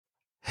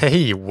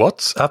Hey,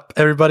 what's up,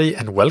 everybody,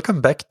 and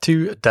welcome back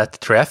to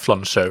That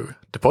Triathlon Show,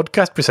 the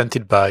podcast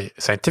presented by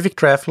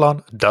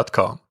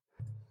scientifictriathlon.com.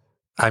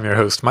 I'm your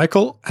host,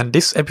 Michael, and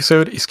this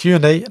episode is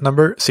Q&A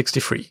number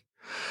 63.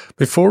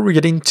 Before we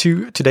get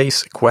into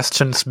today's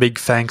questions, big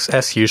thanks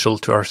as usual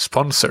to our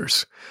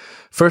sponsors.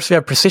 First, we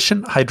have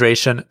Precision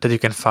Hydration that you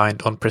can find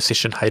on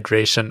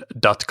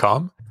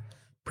precisionhydration.com.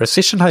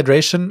 Precision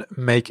Hydration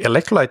make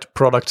electrolyte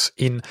products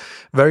in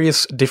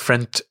various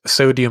different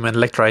sodium and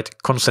electrolyte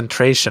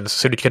concentrations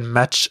so that you can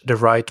match the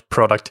right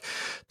product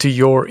to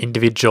your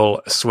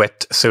individual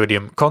sweat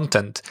sodium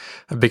content.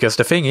 Because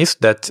the thing is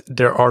that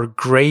there are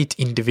great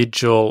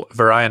individual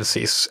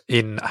variances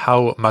in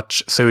how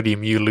much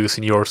sodium you lose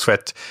in your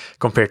sweat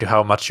compared to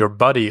how much your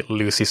body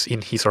loses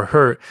in his or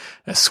her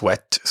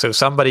sweat. So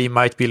somebody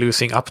might be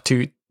losing up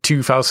to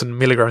 2,000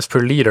 milligrams per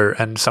liter,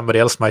 and somebody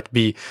else might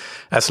be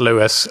as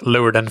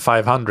lower than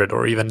 500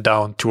 or even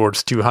down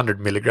towards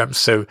 200 milligrams.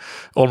 So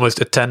almost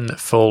a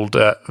tenfold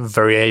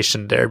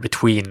variation there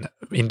between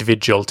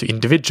individual to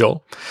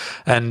individual.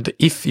 And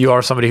if you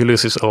are somebody who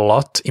loses a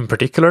lot in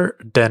particular,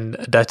 then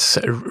that's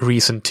a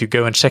reason to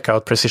go and check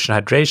out Precision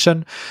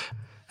Hydration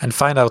and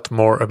find out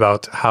more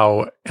about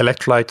how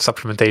electrolyte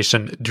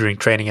supplementation during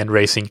training and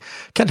racing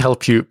can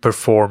help you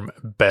perform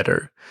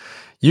better.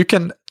 You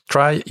can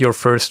try your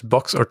first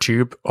box or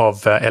tube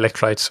of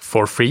electrolytes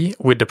for free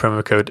with the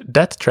promo code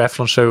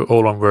THATTRIATHLONSHOW,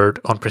 all one word,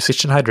 on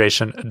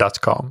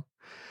precisionhydration.com.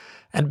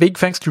 And big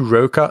thanks to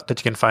Roka that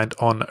you can find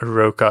on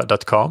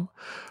roka.com.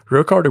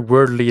 Roka are the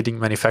world-leading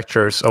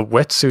manufacturers of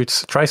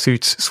wetsuits,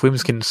 tri-suits,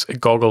 swimskins,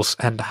 goggles,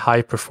 and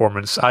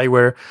high-performance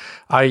eyewear.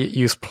 I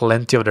use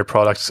plenty of their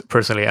products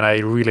personally, and I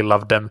really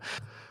love them.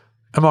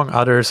 Among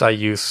others, I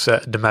use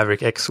the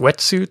Maverick X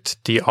wetsuit,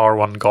 the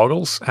R1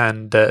 goggles,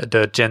 and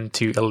the Gen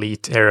 2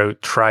 Elite Aero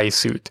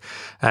tri-suit.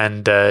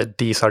 And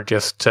these are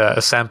just a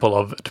sample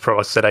of the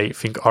products that I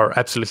think are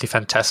absolutely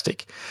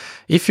fantastic.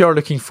 If you are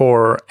looking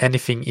for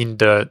anything in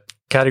the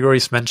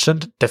categories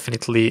mentioned,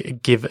 definitely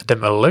give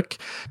them a look.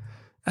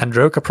 And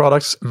Roka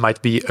products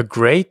might be a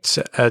great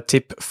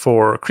tip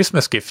for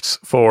Christmas gifts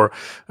for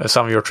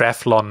some of your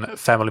triathlon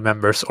family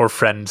members or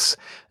friends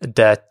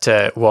that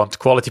want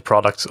quality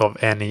products of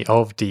any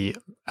of the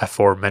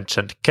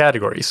aforementioned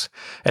categories,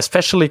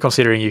 especially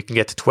considering you can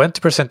get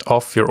 20%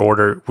 off your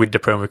order with the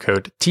promo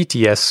code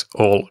TTS,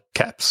 all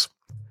caps.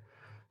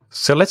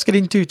 So let's get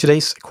into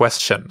today's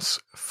questions.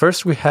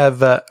 First, we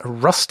have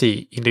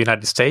Rusty in the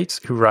United States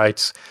who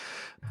writes,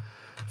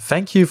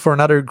 "Thank you for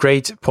another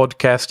great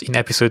podcast in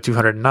episode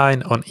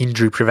 209 on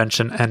injury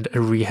prevention and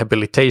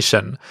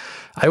rehabilitation.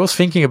 I was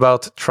thinking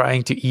about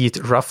trying to eat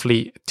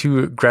roughly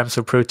 2 grams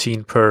of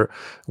protein per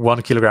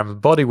 1 kilogram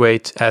of body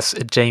weight, as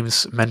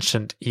James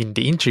mentioned in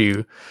the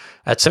interview.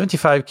 At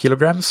 75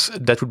 kilograms,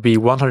 that would be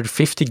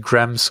 150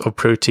 grams of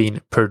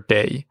protein per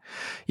day.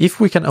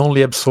 If we can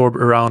only absorb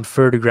around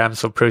 30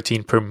 grams of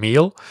protein per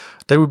meal,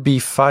 that would be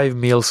 5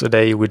 meals a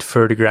day with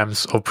 30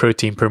 grams of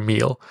protein per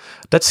meal.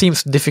 That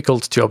seems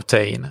difficult to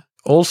obtain.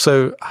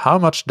 Also, how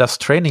much does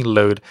training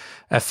load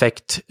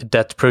affect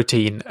that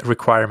protein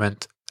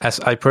requirement, as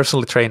I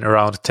personally train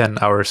around 10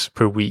 hours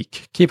per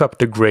week? Keep up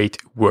the great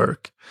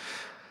work."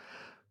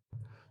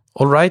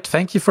 All right,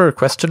 thank you for your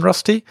question,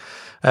 Rusty.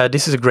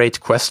 This is a great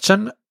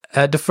question.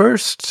 The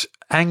first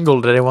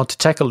angle that I want to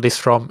tackle this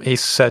from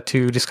is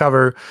to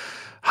discover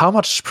how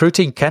much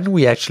protein can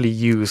we actually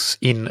use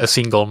in a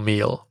single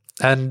meal.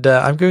 And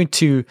I'm going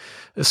to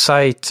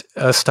cite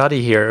a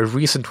study here, a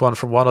recent one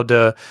from one of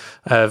the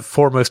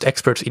foremost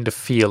experts in the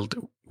field,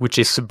 which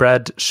is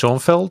Brad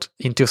Schoenfeld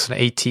in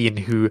 2018,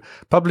 who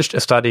published a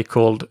study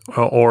called,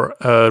 or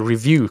a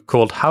review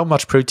called "How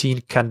Much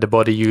Protein Can the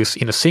Body Use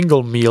in a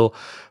Single Meal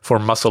for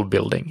Muscle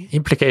Building?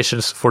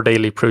 Implications for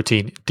Daily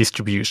Protein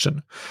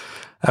Distribution."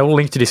 I will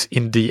link to this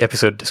in the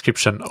episode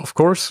description, of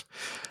course.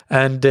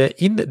 And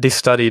in this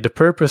study, the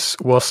purpose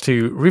was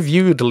to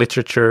review the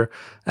literature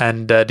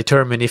and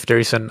determine if there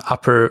is an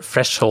upper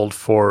threshold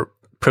for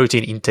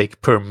protein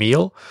intake per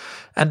meal.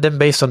 And then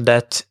based on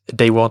that,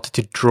 they wanted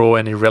to draw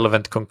any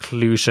relevant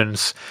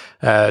conclusions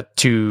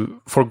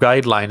for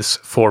guidelines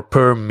for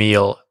per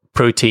meal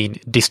protein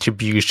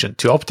distribution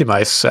to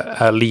optimize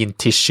lean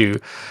tissue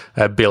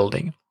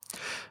building.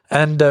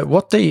 And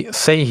what they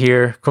say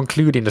here,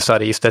 conclude in the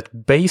study, is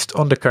that based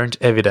on the current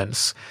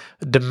evidence,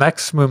 to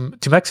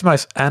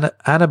maximize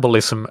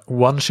anabolism,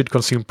 one should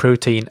consume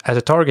protein at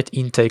a target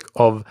intake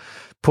of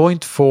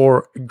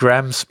 0.4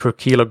 grams per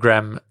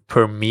kilogram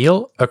per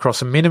meal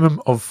across a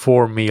minimum of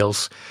 4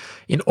 meals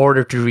in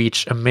order to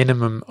reach a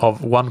minimum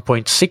of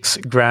 1.6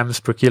 grams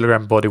per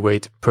kilogram body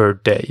weight per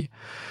day.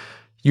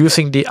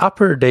 Using the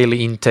upper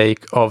daily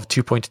intake of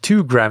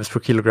 2.2 grams per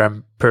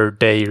kilogram per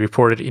day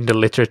reported in the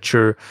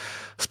literature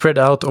spread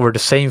out over the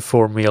same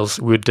 4 meals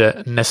would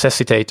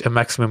necessitate a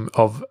maximum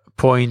of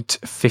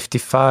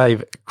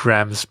 0.55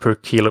 grams per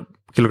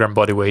kilogram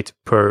body weight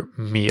per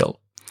meal.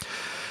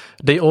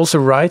 They also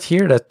write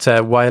here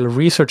that while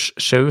research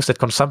shows that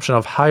consumption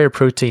of higher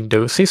protein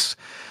doses,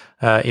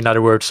 in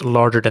other words,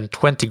 larger than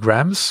 20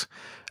 grams,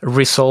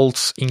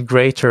 results in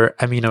greater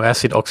amino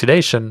acid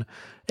oxidation,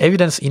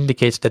 evidence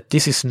indicates that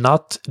this is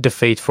not the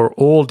fate for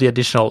all the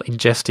additional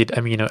ingested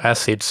amino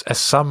acids, as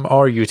some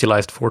are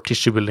utilized for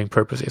tissue building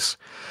purposes.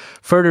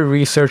 Further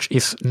research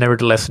is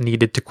nevertheless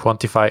needed to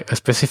quantify a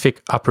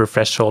specific upper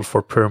threshold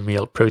for per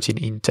meal protein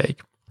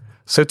intake.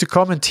 So to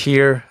comment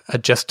here,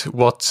 just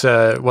what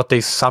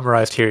they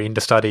summarized here in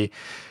the study,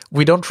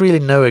 we don't really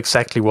know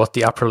exactly what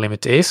the upper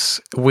limit is.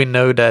 We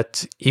know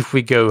that if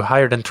we go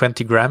higher than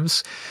 20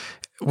 grams,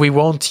 we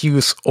won't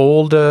use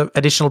all the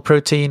additional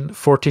protein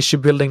for tissue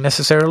building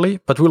necessarily,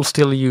 but we'll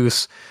still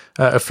use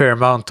a fair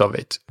amount of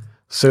it.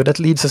 So that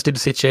leads us to the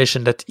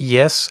situation that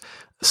yes,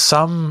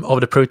 some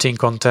of the protein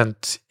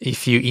content,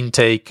 if you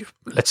intake,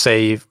 let's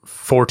say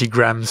 40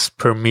 grams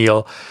per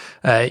meal,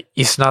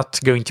 is not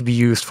going to be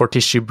used for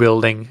tissue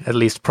building, at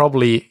least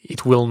probably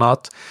it will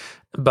not,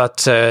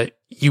 but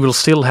you will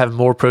still have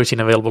more protein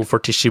available for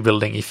tissue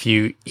building if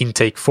you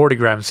intake 40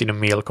 grams in a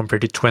meal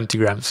compared to 20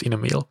 grams in a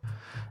meal.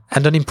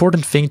 And an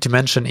important thing to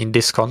mention in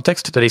this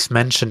context that is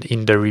mentioned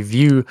in the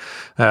review,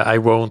 I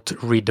won't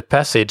read the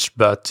passage,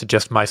 but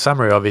just my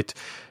summary of it,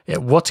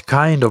 what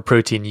kind of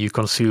protein you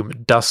consume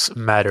does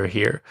matter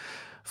here.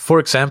 For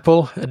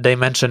example, they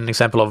mention an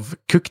example of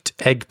cooked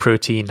egg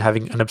protein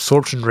having an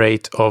absorption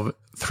rate of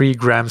 3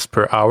 grams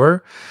per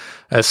hour.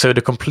 So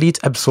the complete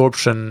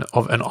absorption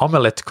of an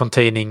omelette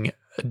containing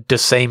the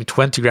same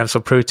 20 grams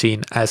of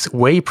protein as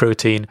whey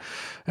protein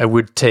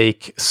would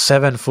take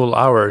 7 full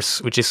hours,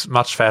 which is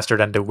much slower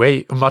than the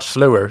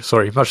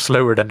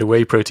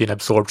whey protein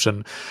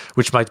absorption,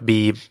 which might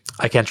be,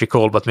 I can't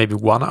recall, but maybe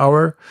 1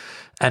 hour.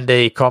 And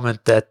they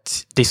comment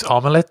that this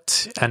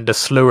omelette and the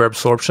slower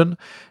absorption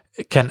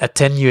can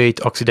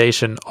attenuate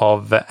oxidation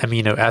of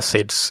amino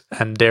acids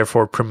and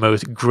therefore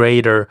promote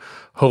greater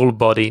whole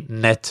body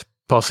net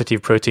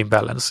positive protein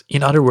balance.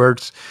 In other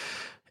words,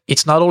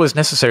 it's not always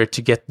necessary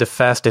to get the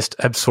fastest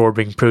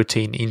absorbing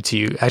protein into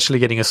you. Actually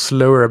getting a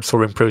slower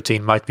absorbing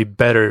protein might be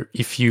better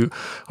if you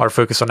are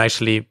focused on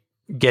actually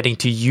getting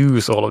to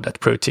use all of that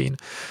protein.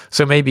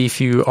 So maybe if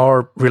you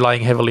are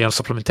relying heavily on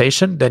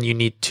supplementation, then you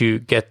need to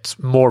get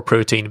more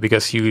protein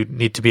because you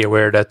need to be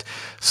aware that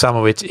some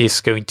of it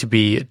is going to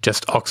be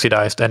just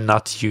oxidized and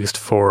not used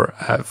for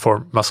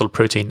muscle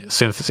protein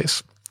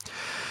synthesis.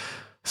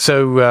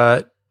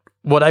 So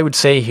what I would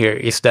say here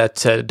is that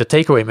the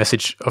takeaway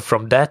message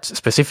from that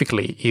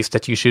specifically is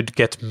that you should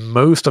get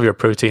most of your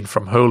protein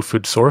from whole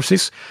food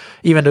sources,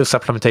 even though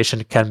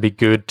supplementation can be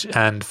good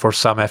and for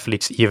some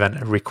athletes even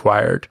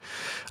required.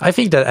 I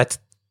think that at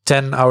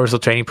 10 hours of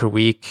training per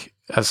week,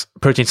 as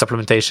protein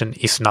supplementation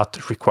is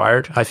not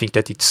required. I think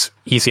that it's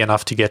easy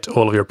enough to get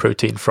all of your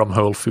protein from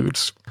whole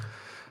foods.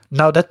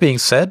 Now, that being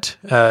said,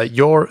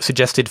 your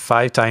suggested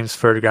 5 times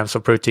 30 grams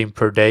of protein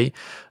per day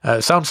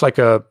sounds like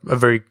a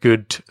very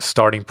good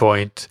starting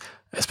point,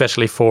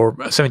 especially for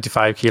a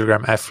 75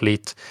 kilogram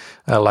athlete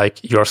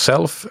like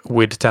yourself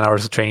with 10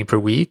 hours of training per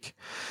week.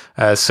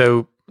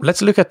 So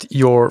let's look at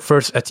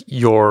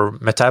your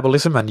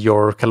metabolism and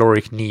your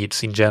caloric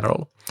needs in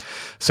general.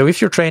 So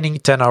if you're training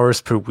 10 hours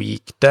per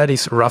week, that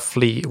is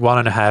roughly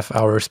 1.5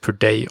 hours per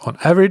day on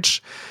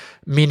average,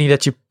 meaning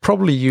that you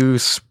probably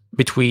use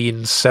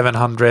between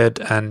 700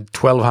 and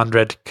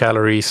 1200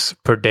 calories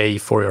per day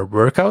for your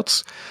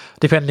workouts,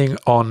 depending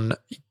on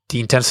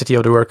the intensity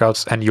of the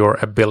workouts and your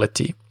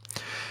ability.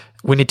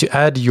 We need to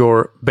add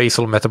your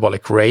basal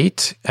metabolic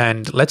rate,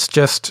 and let's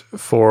just,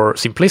 for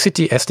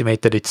simplicity,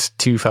 estimate that it's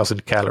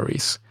 2000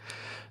 calories.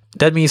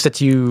 That means that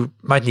you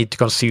might need to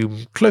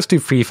consume close to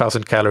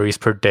 3000 calories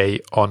per day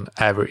on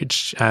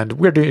average. And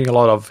we're doing a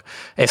lot of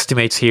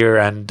estimates here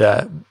and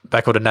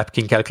back of the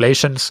napkin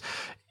calculations.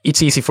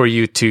 It's easy for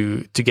you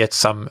to get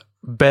some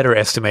better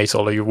estimates,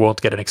 although you won't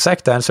get an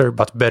exact answer,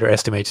 but better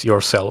estimates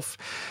yourself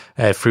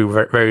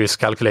through various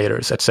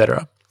calculators,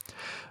 etc.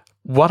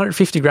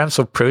 150 grams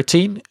of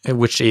protein,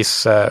 which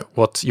is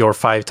what your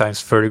 5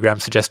 times 30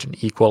 grams suggestion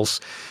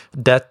equals,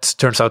 that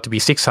turns out to be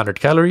 600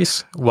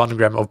 calories. 1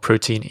 gram of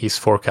protein is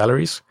 4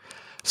 calories.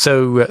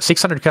 So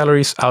 600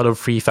 calories out of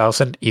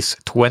 3000 is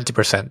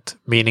 20%,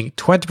 meaning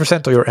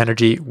 20% of your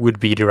energy would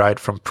be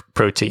derived from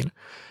protein.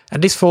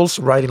 And this falls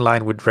right in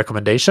line with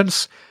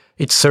recommendations.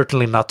 It's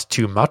certainly not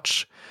too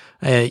much.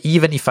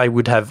 Even if I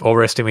would have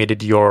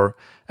overestimated your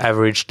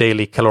average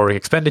daily caloric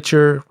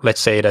expenditure,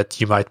 let's say that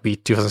you might be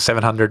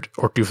 2,700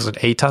 or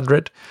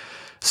 2,800,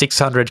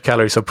 600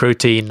 calories of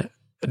protein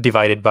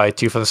divided by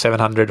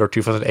 2,700 or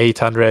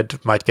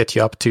 2,800 might get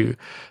you up to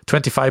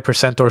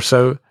 25% or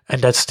so,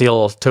 and that's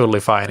still totally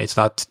fine. It's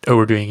not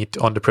overdoing it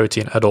on the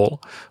protein at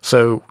all.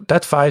 So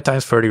that 5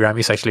 times 30 gram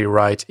is actually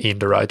right in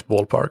the right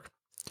ballpark.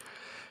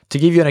 To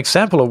give you an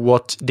example of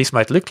what this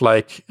might look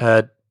like,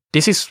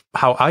 this is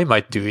how I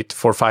might do it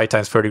for 5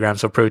 times 30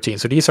 grams of protein.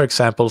 So these are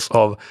examples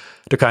of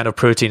the kind of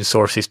protein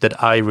sources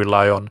that I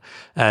rely on,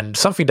 and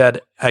something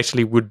that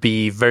actually would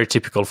be very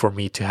typical for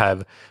me to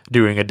have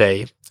during a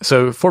day.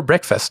 So for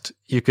breakfast,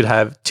 you could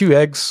have 2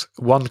 eggs,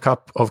 1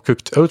 cup of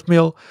cooked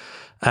oatmeal,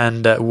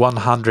 and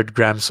 100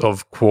 grams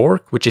of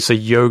quark, which is a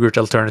yogurt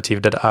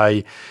alternative that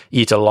I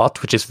eat a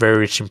lot, which is very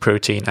rich in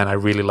protein, and I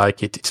really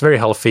like it. It's very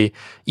healthy.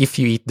 If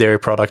you eat dairy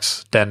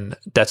products, then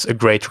that's a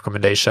great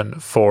recommendation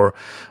for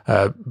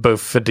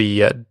both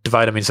the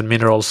vitamins and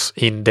minerals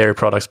in dairy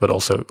products, but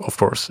also, of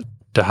course,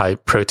 the high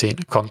protein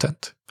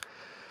content.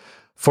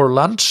 For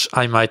lunch,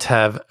 I might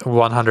have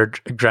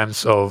 100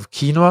 grams of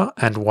quinoa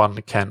and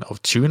 1 can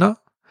of tuna.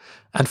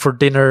 And for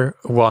dinner,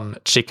 1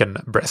 chicken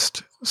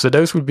breast. So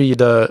those would be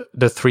the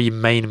 3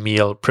 main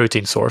meal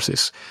protein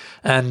sources.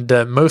 And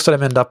most of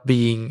them end up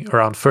being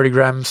around 30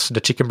 grams. The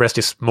chicken breast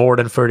is more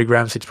than 30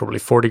 grams. It's probably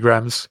 40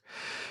 grams.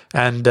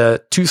 And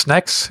 2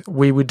 snacks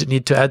we would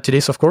need to add to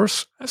this, of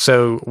course.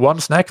 So 1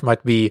 snack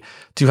might be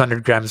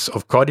 200 grams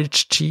of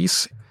cottage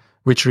cheese,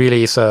 which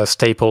really is a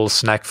staple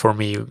snack for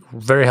me.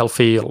 Very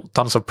healthy,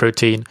 tons of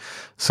protein.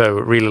 So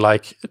really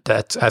like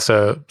that as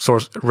a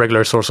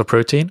regular source of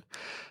protein.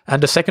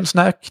 And the second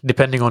snack,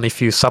 depending on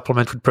if you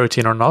supplement with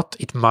protein or not,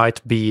 it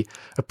might be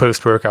a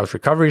post-workout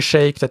recovery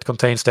shake that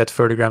contains that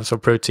 30 grams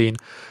of protein,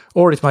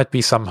 or it might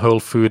be some whole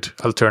food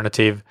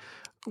alternative,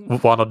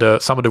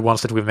 some of the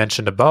ones that we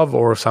mentioned above,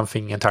 or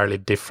something entirely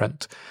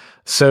different.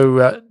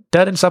 So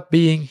that ends up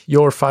being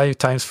your 5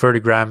 times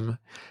 30 gram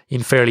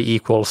in fairly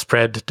equal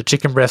spread. The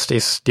chicken breast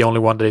is the only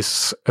one that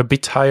is a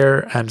bit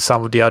higher, and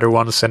some of the other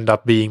ones end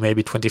up being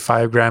maybe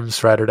 25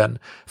 grams rather than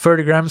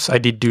 30 grams. I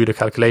did do the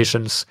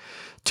calculations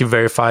to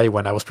verify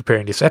when I was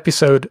preparing this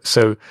episode,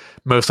 so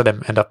most of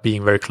them end up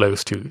being very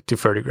close to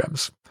 30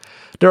 grams.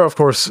 There are, of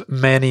course,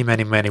 many,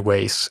 many, many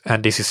ways,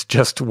 and this is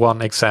just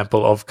one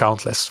example of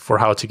countless for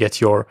how to get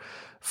your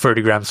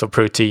 30 grams of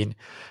protein.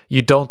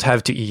 You don't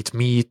have to eat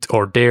meat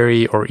or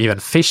dairy or even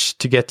fish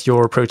to get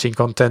your protein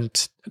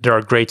content. There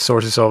are great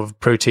sources of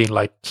protein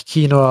like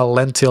quinoa,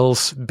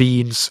 lentils,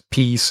 beans,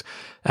 peas,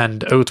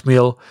 and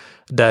oatmeal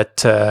that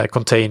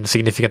contain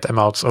significant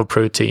amounts of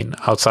protein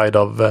outside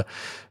of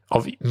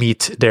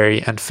meat,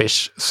 dairy, and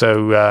fish.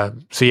 So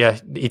yeah,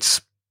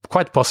 it's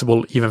quite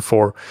possible even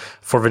for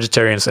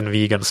vegetarians and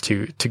vegans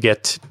to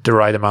get the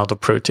right amount of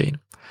protein.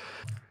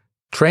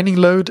 Training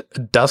load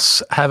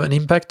does have an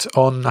impact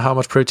on how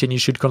much protein you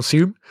should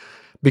consume,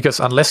 because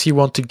unless you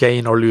want to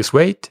gain or lose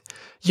weight,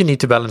 you need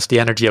to balance the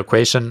energy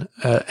equation.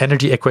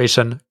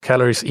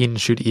 Calories in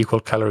should equal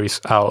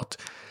calories out.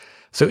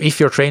 So if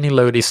your training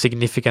load is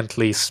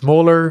significantly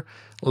smaller,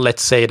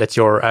 let's say that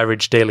your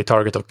average daily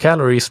target of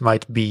calories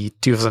might be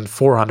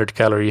 2,400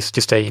 calories to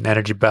stay in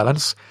energy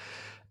balance,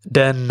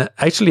 then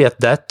actually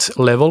at that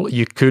level,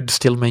 you could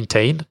still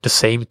maintain the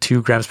same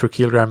 2 grams per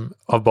kilogram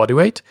of body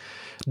weight.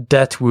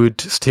 That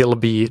would still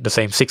be the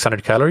same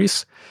 600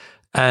 calories.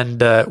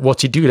 And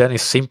what you do then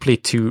is simply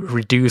to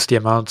reduce the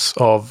amounts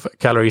of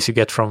calories you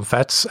get from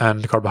fats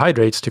and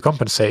carbohydrates to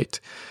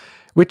compensate,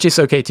 which is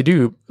okay to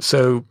do.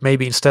 So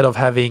maybe instead of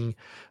having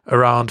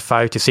around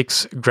 5 to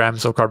 6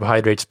 grams of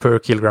carbohydrates per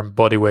kilogram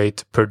body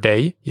weight per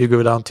day, you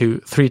go down to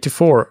 3 to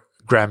 4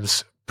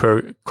 grams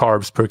per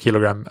carbs per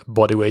kilogram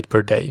body weight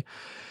per day.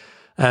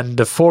 And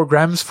the 4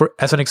 grams,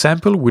 as an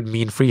example, would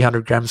mean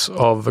 300 grams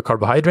of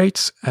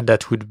carbohydrates, and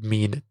that would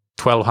mean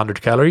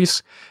 1,200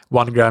 calories.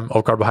 1 gram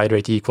of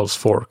carbohydrate equals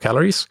 4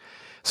 calories.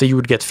 So you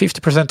would get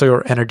 50% of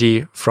your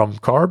energy from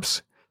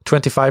carbs,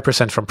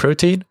 25% from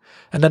protein,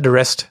 and then the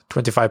rest,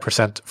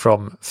 25%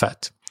 from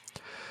fat.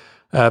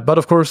 But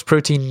of course,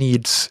 protein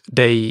needs,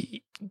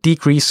 they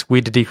decrease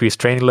with the decreased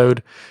training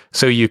load.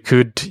 So you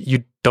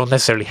don't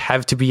necessarily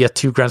have to be at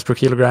 2 grams per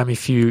kilogram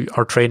if you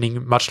are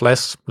training much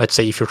less. Let's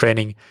say if you're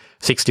training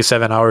 6 to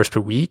 7 hours per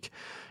week,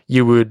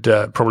 you would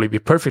probably be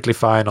perfectly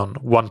fine on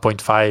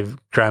 1.5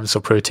 grams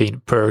of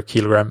protein per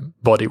kilogram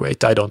body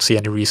weight. I don't see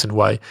any reason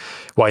why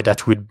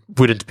that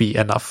wouldn't be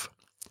enough.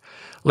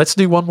 Let's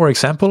do one more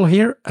example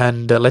here,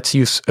 and let's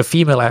use a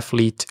female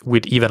athlete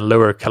with even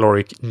lower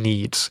caloric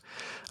needs.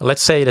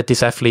 Let's say that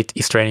this athlete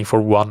is training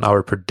for 1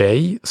 hour per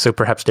day, so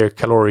perhaps their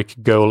caloric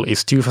goal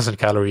is 2,000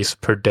 calories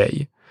per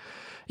day.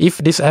 If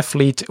this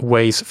athlete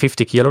weighs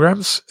 50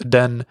 kilograms,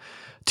 then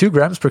 2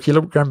 grams per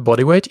kilogram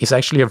body weight is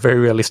actually a very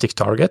realistic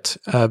target,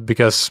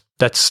 because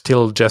that's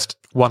still just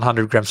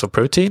 100 grams of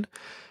protein,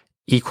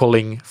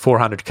 equaling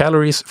 400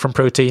 calories from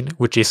protein,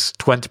 which is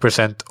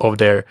 20% of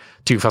their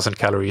 2,000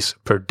 calories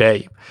per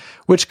day,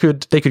 which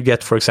they could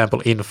get, for example,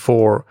 in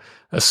 4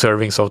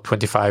 servings of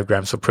 25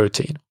 grams of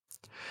protein.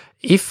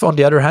 If, on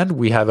the other hand,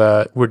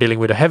 we're dealing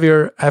with a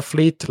heavier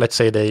athlete, let's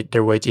say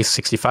their weight is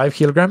 65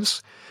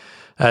 kilograms,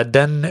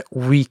 then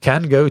we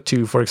can go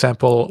to, for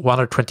example,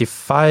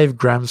 125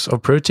 grams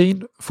of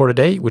protein for the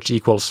day, which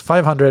equals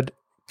 500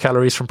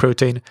 calories from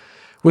protein,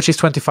 which is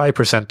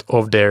 25%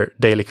 of their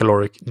daily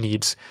caloric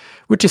needs,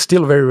 which is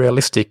still very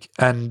realistic.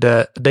 And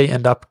they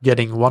end up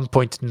getting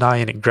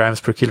 1.9 grams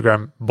per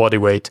kilogram body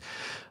weight,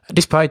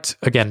 despite,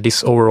 again,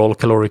 this overall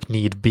caloric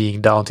need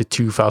being down to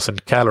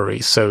 2,000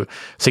 calories, so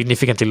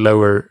significantly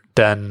lower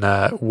than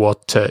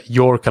what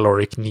your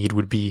caloric need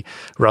would be,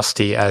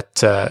 Rusty,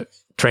 at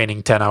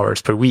training 10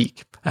 hours per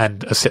week,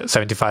 and a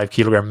 75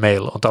 kilogram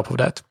male on top of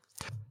that.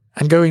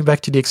 And going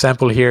back to the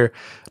example here,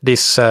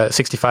 this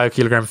 65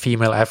 kilogram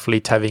female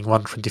athlete having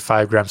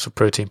 125 grams of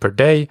protein per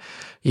day,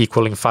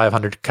 equaling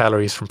 500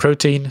 calories from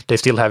protein. They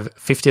still have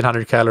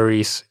 1500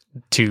 calories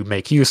to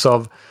make use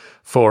of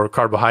for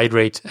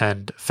carbohydrate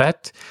and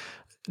fat.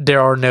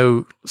 There are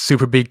no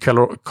super big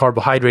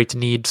carbohydrate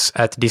needs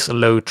at this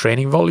low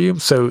training volume,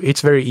 so it's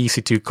very easy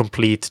to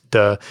complete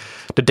the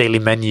daily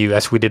menu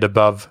as we did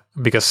above,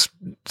 because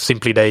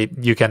simply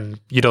you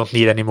don't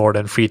need any more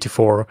than 3 to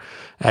 4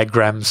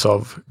 grams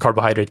of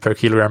carbohydrate per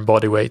kilogram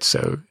body weight.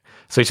 So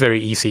it's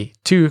very easy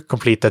to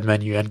complete that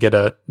menu and get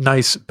a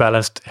nice,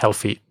 balanced,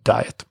 healthy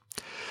diet.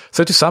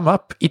 So to sum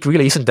up, it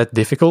really isn't that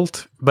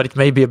difficult, but it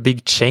may be a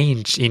big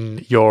change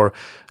in your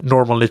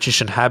normal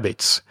nutrition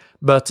habits.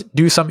 But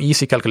do some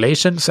easy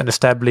calculations and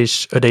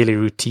establish a daily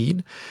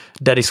routine.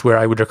 That is where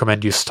I would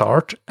recommend you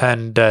start.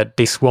 And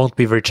this won't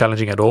be very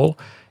challenging at all.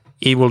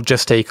 It will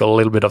just take a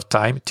little bit of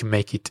time to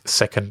make it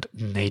second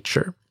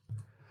nature.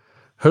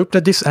 Hope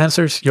that this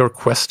answers your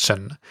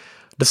question.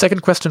 The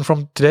second question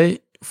for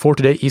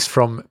today is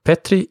from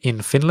Petri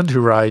in Finland,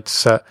 who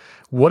writes,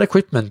 what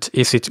equipment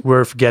is it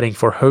worth getting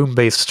for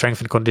home-based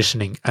strength and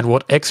conditioning, and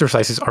what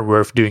exercises are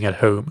worth doing at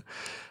home?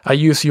 I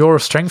use your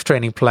strength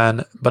training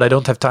plan, but I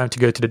don't have time to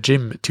go to the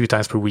gym 2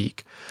 times per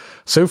week.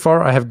 So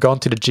far, I have gone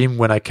to the gym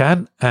when I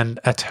can, and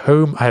at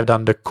home I have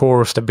done the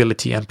core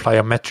stability and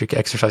plyometric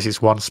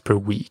exercises once per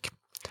week.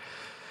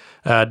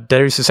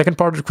 There is a second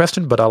part of the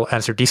question, but I'll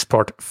answer this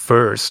part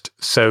first.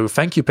 So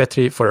thank you,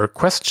 Petri, for your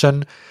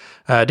question.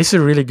 This is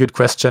a really good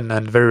question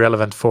and very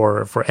relevant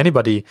for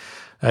anybody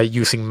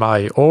using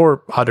my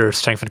or other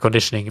strength and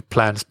conditioning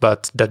plans,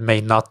 but that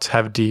may not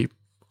have the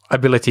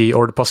ability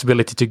or the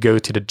possibility to go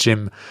to the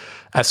gym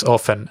as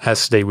often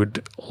as they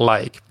would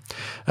like.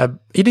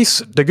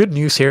 The good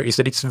news here is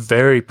that it's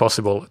very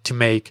possible to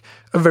make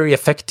a very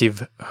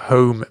effective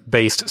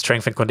home-based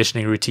strength and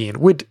conditioning routine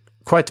with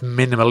quite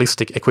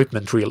minimalistic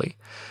equipment, really.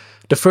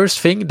 The first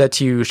thing that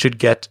you should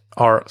get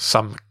are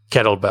some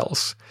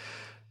kettlebells.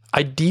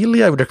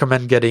 Ideally, I would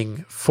recommend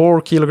getting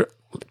 4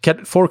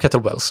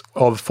 kettlebells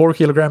of 4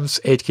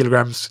 kilograms, 8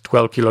 kilograms,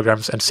 12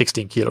 kilograms, and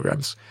 16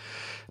 kilograms.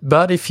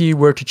 But if you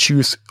were to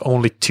choose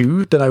only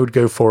 2, then I would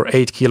go for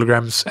 8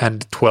 kilograms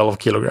and 12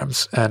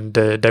 kilograms, and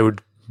that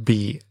would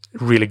be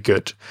really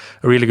good,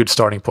 a really good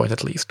starting point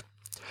at least.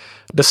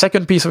 The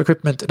second piece of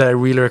equipment that I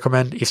really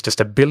recommend is the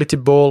stability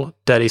ball.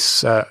 That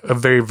is a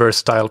very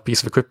versatile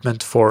piece of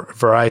equipment for a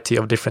variety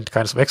of different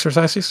kinds of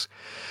exercises.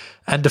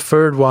 And the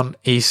third one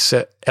is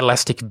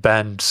elastic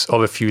bands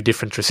of a few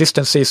different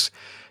resistances.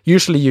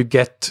 Usually you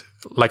get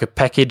like a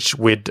package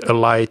with a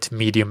light,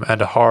 medium,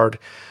 and a hard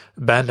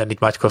band, and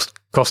it might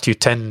cost you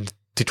 10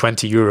 to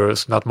 20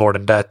 euros, not more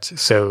than that.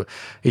 So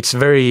it's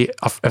very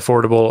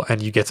affordable,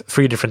 and you get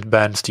 3 different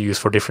bands to use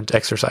for different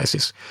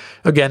exercises.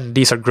 Again,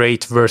 these are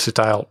great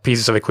versatile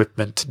pieces of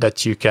equipment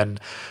that you can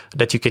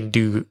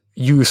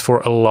use for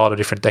a lot of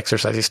different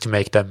exercises to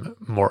make them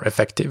more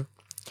effective.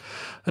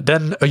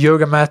 Then a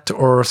yoga mat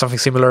or something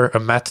similar, a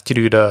mat to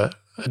do the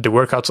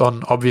workouts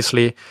on,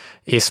 obviously,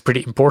 is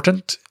pretty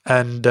important.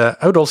 And I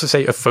would also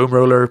say a foam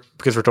roller,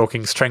 because we're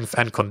talking strength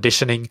and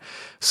conditioning.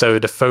 So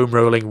the foam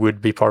rolling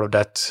would be part of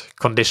that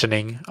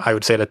conditioning. I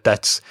would say that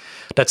that's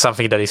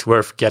something that is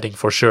worth getting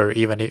for sure,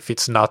 even if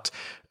it's not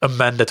a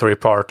mandatory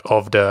part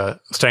of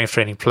the strength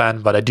training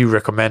plan. But I do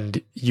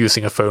recommend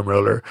using a foam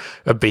roller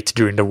a bit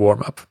during the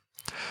warm-up.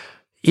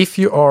 If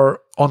you are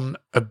on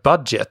a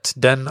budget,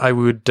 then I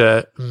would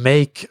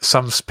make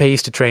some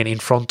space to train in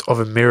front of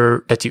a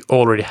mirror that you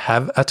already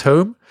have at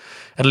home,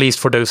 at least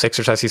for those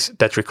exercises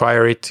that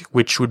require it,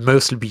 which would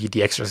mostly be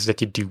the exercises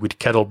that you do with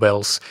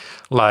kettlebells,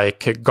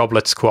 like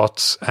goblet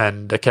squats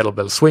and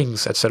kettlebell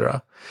swings,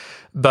 etc.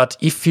 But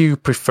if you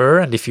prefer,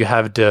 and if you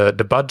have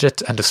the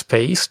budget and the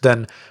space,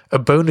 then a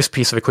bonus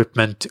piece of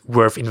equipment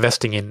worth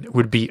investing in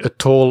would be a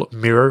tall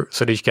mirror,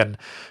 so that you can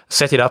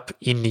set it up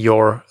in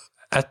your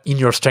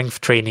strength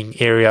training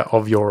area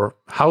of your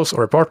house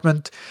or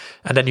apartment,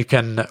 and then you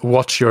can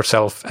watch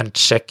yourself and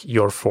check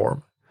your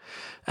form.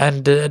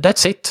 And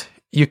that's it.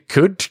 You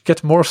could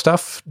get more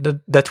stuff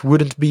that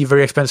wouldn't be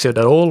very expensive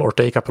at all or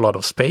take up a lot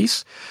of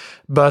space,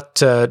 but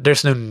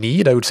there's no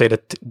need. I would say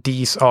that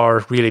these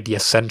are really the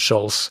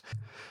essentials.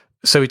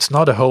 So it's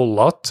not a whole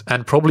lot,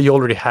 and probably you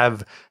already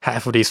have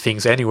half of these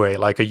things anyway,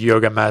 like a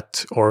yoga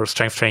mat or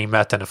strength training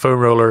mat and a foam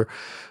roller.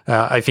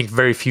 I think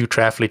very few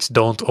triathletes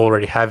don't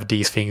already have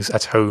these things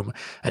at home,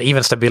 and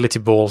even stability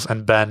balls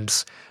and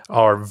bands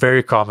are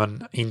very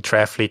common in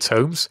triathletes'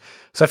 homes.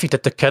 So I think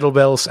that the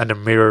kettlebells and the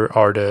mirror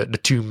are the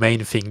 2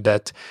 main things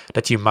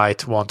that you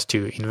might want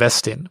to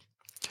invest in.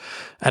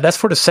 And as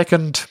for the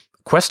second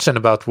question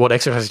about what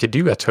exercises to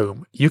do at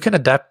home, you can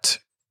adapt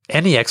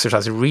any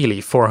exercise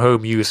really for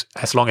home use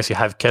as long as you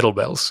have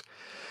kettlebells.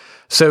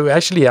 So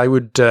actually, I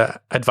would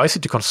advise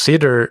you to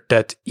consider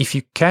that if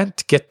you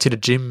can't get to the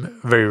gym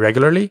very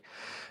regularly,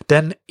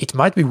 then it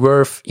might be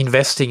worth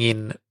investing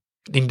in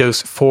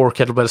those 4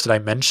 kettlebells that I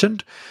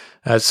mentioned,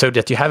 so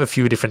that you have a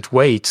few different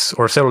weights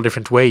or several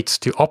different weights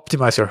to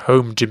optimize your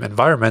home gym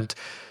environment.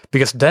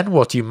 Because then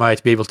what you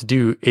might be able to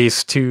do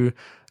is to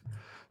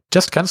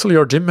just cancel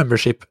your gym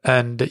membership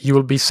and you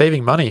will be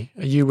saving money.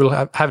 You will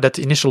have that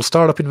initial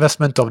startup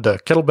investment of the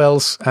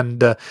kettlebells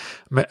and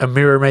a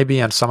mirror maybe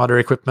and some other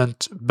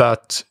equipment.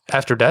 But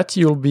after that,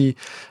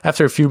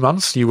 after a few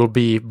months, you will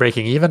be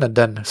breaking even and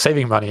then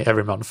saving money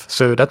every month.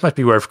 So that might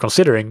be worth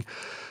considering,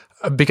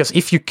 because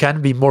if you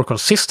can be more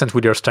consistent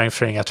with your strength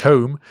training at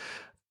home,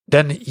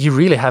 then you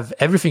really have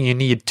everything you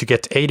need to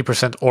get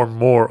 80% or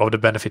more of the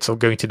benefits of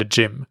going to the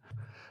gym.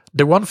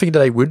 The one thing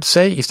that I would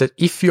say is that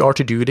if you are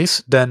to do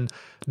this, then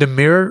the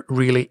mirror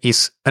really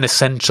is an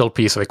essential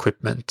piece of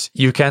equipment.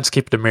 You can't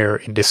skip the mirror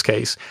in this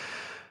case.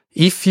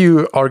 If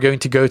you are going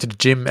to go to the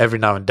gym every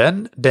now and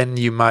then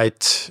you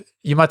might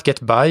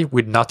get by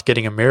with not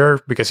getting a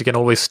mirror, because you can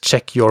always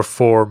check your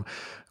form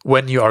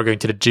when you are going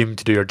to the gym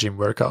to do your gym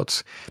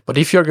workouts. But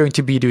if you're going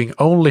to be doing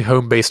only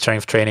home-based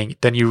strength training,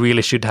 then you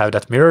really should have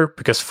that mirror,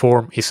 because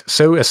form is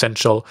so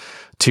essential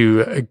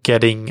to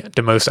getting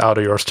the most out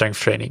of your strength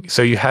training.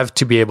 So you have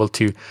to be able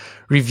to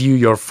review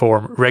your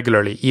form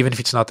regularly, even if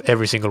it's not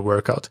every single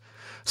workout.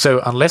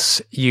 So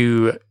unless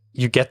you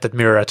get that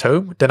mirror at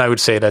home, then I would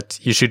say that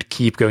you should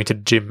keep going to the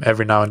gym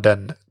every now and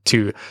then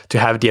to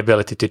have the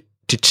ability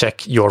to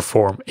check your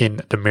form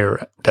in the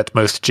mirror that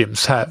most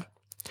gyms have.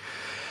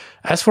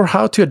 As for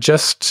how to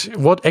adjust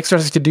what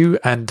exercises to do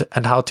and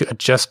how to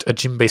adjust a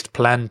gym-based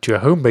plan to a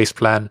home-based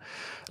plan,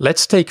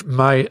 let's take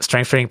my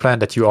strength training plan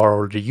that you are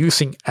already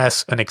using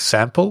as an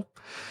example.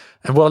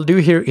 And what I'll do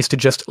here is to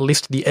just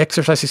list the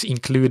exercises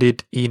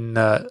included in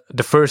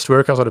the first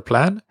workout of the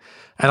plan,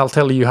 and I'll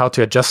tell you how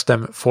to adjust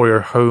them for your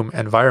home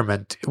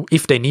environment.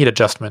 If they need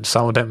adjustment,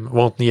 some of them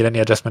won't need any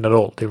adjustment at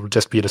all. They will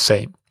just be the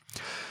same.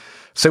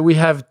 So we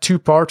have two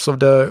parts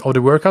of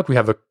the workout. We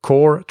have a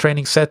core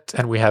training set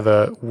and we have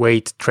a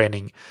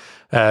weightlifting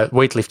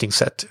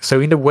set. So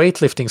in the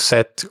weightlifting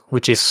set,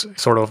 which is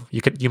sort of,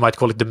 you might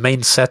call it the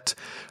main set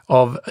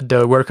of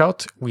the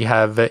workout, we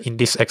have in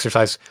this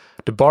exercise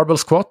the barbell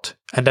squat,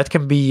 and that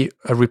can be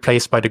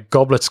replaced by the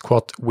goblet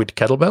squat with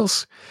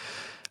kettlebells.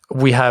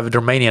 We have the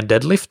Romanian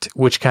deadlift,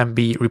 which can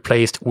be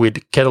replaced with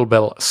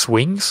kettlebell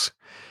swings.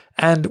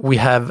 And we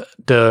have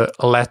the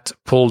lat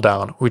pull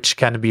down, which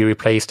can be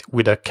replaced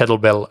with a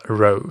kettlebell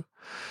row.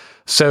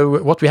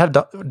 So what we have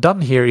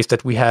done here is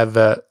that we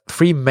have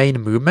three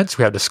main movements.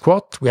 We have the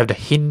squat, we have the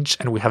hinge,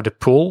 and we have the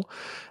pull.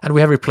 And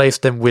we have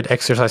replaced them with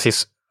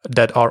exercises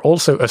that are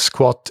also a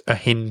squat, a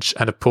hinge,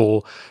 and a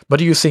pull,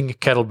 but using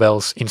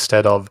kettlebells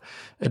instead of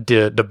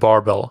the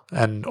barbell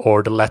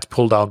or the lat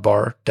pull down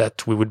bar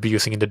that we would be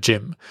using in the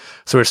gym.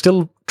 So we're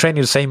still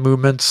training the same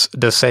movements,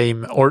 the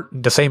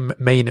same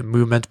main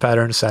movement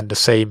patterns and the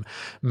same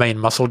main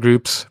muscle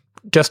groups,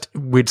 just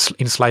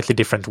in slightly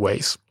different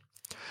ways.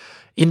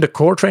 In the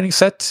core training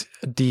set,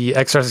 the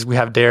exercises we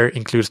have there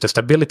includes the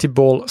stability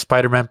ball,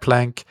 Spider-Man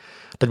plank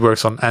that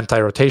works on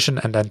anti-rotation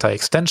and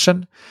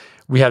anti-extension.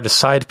 We have the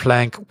side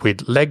plank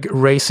with leg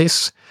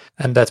raises,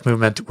 and that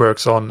movement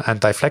works on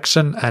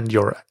anti-flexion and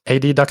your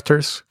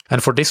adductors.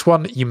 And for this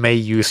one, you may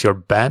use your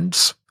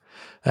bands,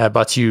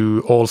 but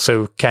you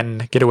also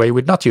can get away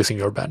with not using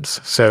your bands.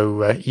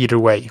 So either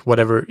way,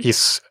 whatever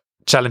is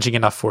challenging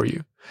enough for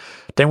you.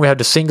 Then we have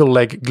the single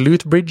leg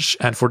glute bridge,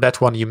 and for that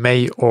one, you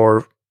may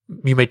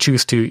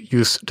choose to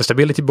use the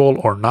stability ball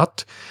or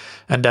not.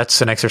 And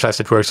that's an exercise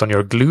that works on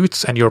your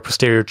glutes and your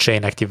posterior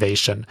chain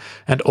activation,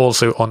 and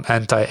also on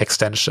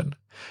anti-extension.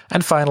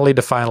 And finally,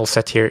 the final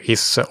set here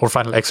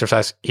final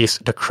exercise is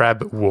the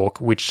crab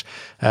walk, which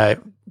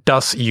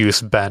does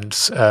use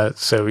bands.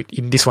 So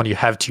in this one, you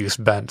have to use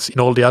bands. In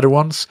all the other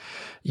ones,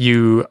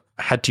 you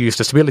had to use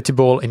the stability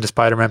ball in the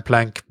Spider-Man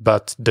plank,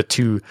 but the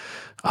two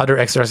other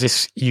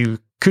exercises, you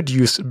could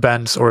use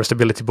bands or a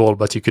stability ball,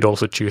 but you could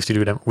also choose to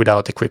do them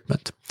without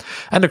equipment.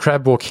 And the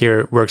crab walk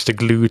here works the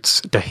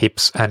glutes, the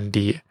hips, and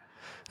the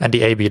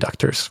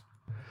abductors.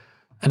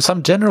 And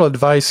some general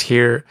advice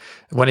here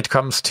when it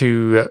comes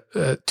to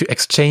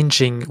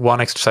exchanging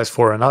one exercise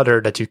for another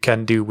that you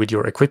can do with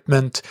your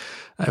equipment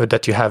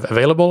that you have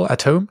available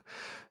at home.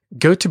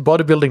 Go to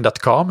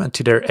bodybuilding.com and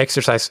to their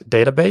exercise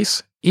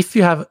database. If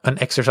you have an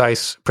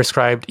exercise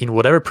prescribed in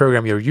whatever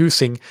program you're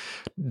using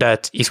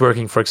that is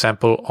working, for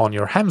example, on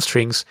your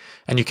hamstrings,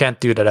 and you can't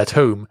do that at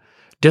home,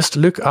 just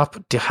look up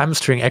the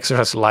hamstring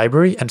exercise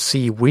library and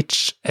see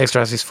which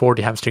exercises for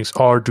the hamstrings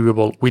are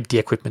doable with the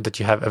equipment that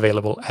you have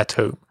available at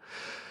home.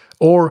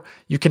 Or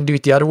you can do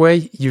it the other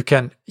way. You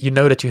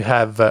know that you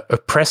have a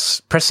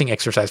pressing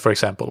exercise, for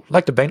example,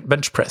 like the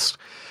bench press.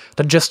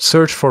 Then just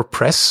search for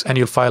press and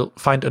you'll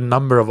find a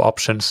number of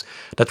options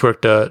that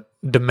work the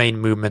main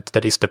movement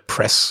that is the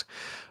press.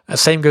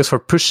 Same goes for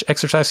push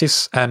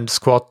exercises and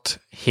squat,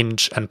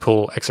 hinge, and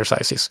pull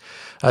exercises.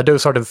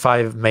 Those are the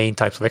 5 main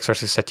types of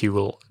exercises that you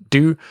will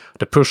do: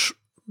 the push,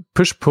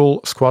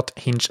 pull, squat,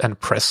 hinge, and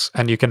press.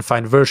 And you can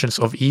find versions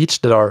of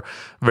each that are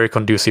very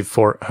conducive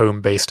for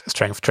home-based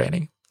strength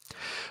training.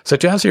 So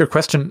to answer your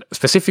question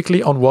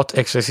specifically on what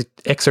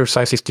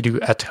exercises to do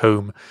at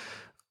home,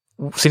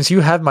 since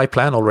you have my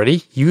plan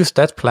already, use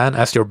that plan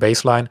as your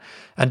baseline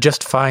and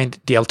just find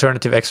the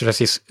alternative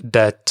exercises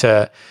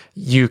that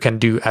you can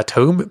do at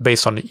home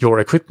based on your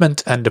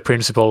equipment and the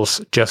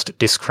principles just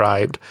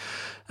described.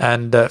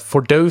 And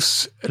for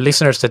those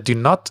listeners that do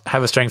not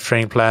have a strength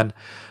training plan,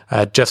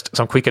 just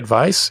some quick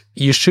advice.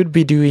 You should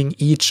be doing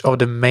each of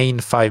the main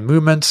 5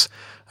 movements,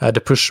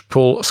 the push,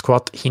 pull,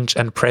 squat, hinge,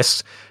 and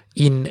press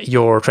in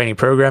your training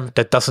program.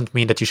 That doesn't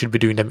mean that you should be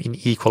doing them in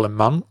equal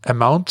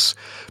amounts.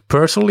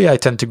 Personally, I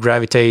tend to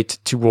gravitate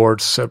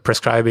towards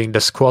prescribing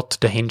the squat,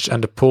 the hinge,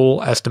 and the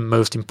pull as the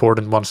most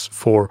important ones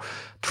for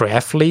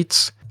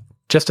triathletes.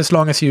 Just as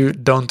long as you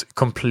don't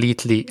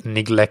completely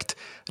neglect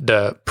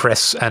the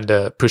press and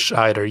the push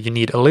either. You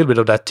need a little bit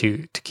of that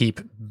to keep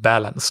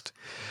balanced.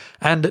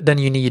 And then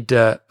you need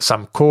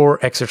some core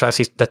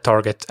exercises that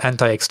target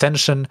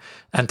anti-extension,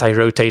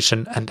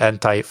 anti-rotation, and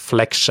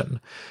anti-flexion,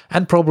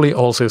 and probably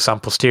also some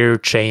posterior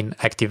chain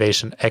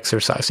activation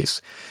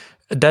exercises.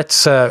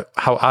 That's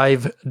how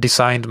I've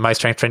designed my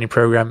strength training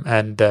program,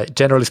 and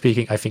generally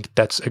speaking, I think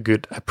that's a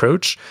good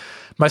approach.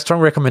 My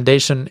strong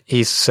recommendation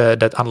is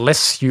that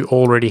unless you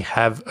already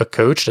have a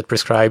coach that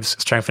prescribes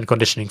strength and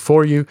conditioning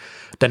for you,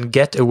 then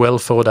get a well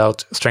thought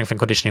out strength and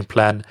conditioning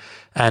plan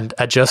and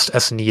adjust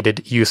as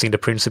needed using the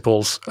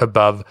principles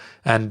above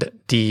and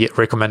the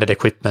recommended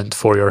equipment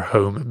for your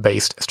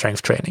home-based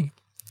strength training.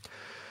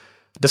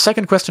 The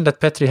second question that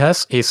Petri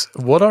has is,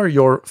 what are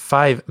your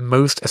 5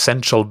 most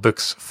essential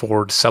books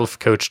for the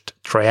self-coached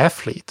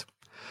triathlete?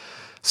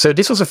 So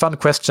this was a fun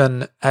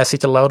question as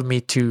it allowed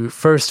me to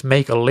first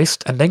make a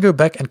list and then go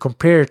back and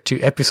compare to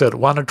episode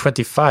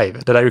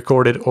 125 that I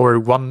recorded over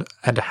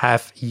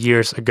 1.5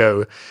 years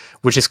ago,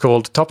 which is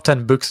called Top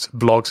 10 Books,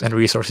 Blogs and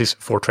Resources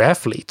for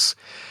Triathletes.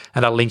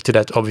 And I'll link to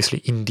that obviously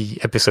in the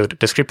episode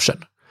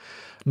description.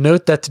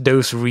 Note that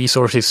those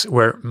resources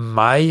were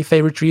my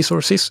favorite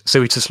resources,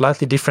 so it's a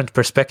slightly different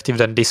perspective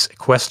than this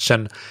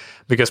question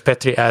because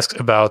Petri asked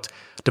about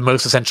the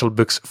most essential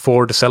books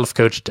for the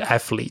self-coached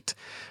athlete.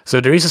 So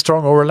there is a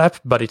strong overlap,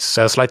 but it's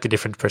a slightly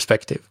different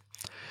perspective.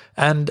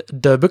 And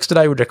the books that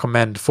I would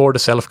recommend for the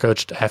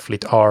self-coached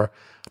athlete are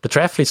The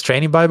Triathlete's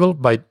Training Bible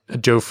by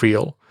Joe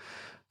Friel.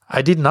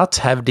 I did not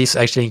have this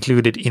actually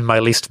included in my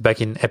list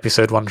back in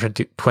episode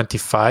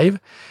 125,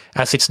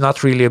 as it's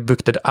not really a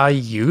book that I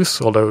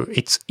use, although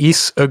it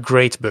is a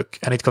great book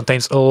and it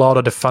contains a lot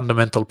of the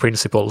fundamental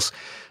principles.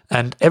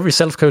 And every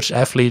self-coached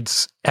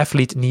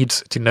athlete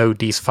needs to know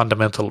these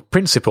fundamental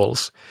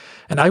principles.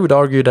 And I would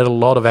argue that a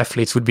lot of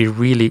athletes would be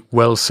really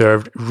well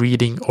served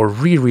reading or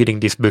rereading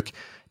this book,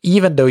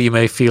 even though you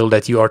may feel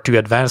that you are too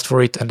advanced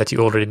for it and that you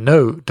already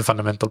know the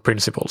fundamental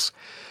principles.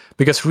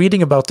 Because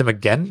reading about them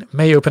again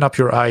may open up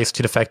your eyes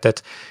to the fact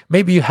that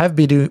maybe you have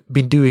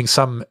been doing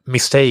some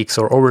mistakes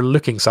or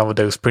overlooking some of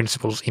those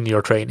principles in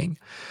your training.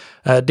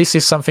 This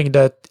is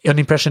an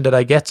impression that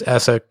I get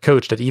as a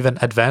coach, that even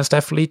advanced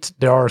athletes,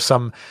 there are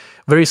some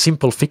very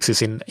simple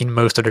fixes in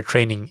most of their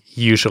training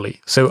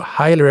usually. So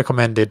highly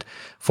recommended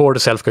for the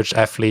self-coached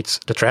athletes,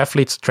 The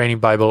Triathlete's Training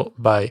Bible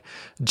by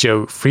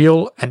Joe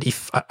Friel. And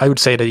I would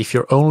say that if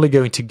you're only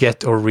going to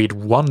get or read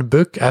one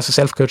book as a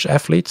self-coached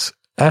athlete,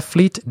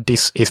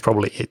 this is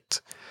probably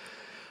it.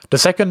 The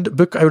second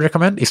book I would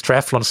recommend is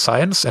Triathlon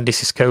Science, and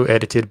this is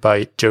co-edited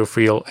by Joe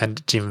Friel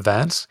and Jim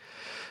Vance.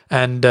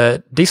 And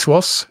this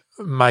was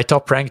my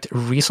top-ranked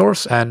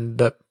resource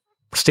and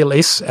still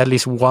is at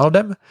least one of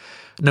them.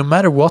 No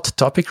matter what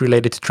topic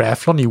related to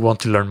triathlon you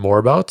want to learn more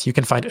about, you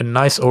can find a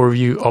nice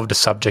overview of the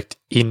subject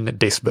in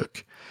this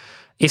book.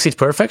 Is it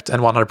perfect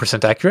and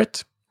 100%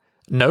 accurate?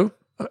 No.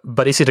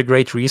 But is it a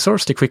great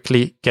resource to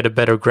quickly get a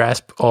better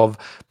grasp of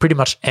pretty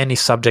much any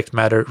subject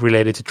matter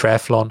related to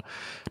triathlon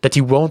that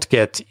you won't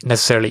get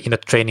necessarily in a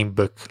training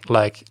book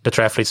like the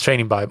Triathlete's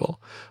Training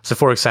Bible? So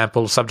for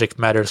example, subject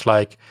matters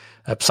like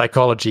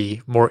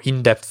psychology, more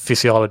in-depth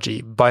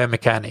physiology,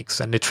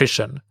 biomechanics, and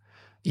nutrition.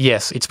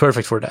 Yes, it's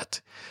perfect for that.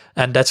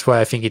 And that's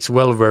why I think it's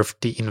well worth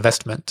the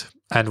investment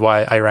and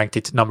why I ranked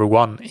it number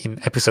 1 in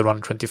episode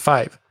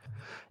 125.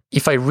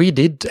 If I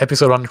redid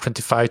episode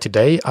 125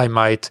 today, I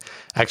might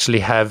actually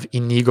have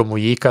Inigo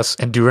Mujica's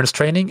Endurance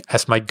Training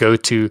as my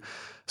go-to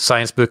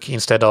science book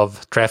instead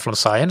of Triathlon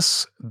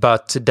Science,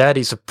 but that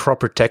is a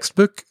proper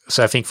textbook.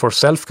 So I think for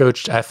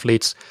self-coached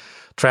athletes,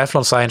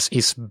 Triathlon Science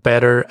is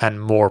better and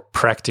more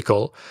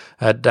practical.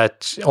 Of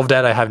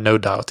that I have no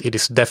doubt. It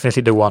is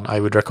definitely the one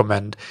I would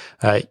recommend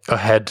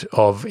ahead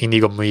of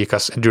Inigo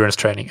Mujica's Endurance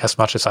Training, as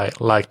much as I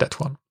like that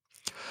one.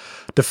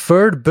 The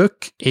third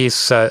book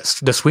is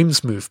the Swim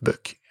Smooth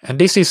book. And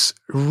this is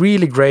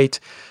really great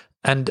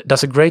and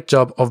does a great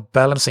job of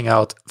balancing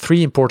out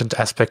 3 important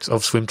aspects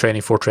of swim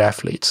training for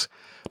triathletes: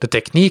 the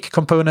technique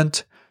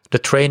component, the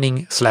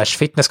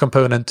training/fitness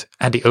component,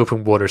 and the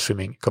open water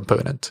swimming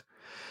component.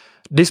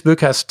 This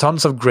book has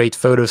tons of great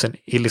photos and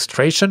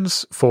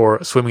illustrations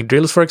for swimming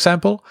drills, for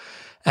example,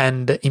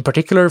 and in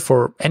particular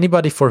for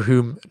anybody for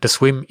whom the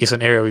swim is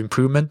an area of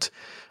improvement.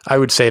 I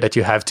would say that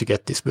you have to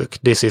get this book.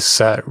 This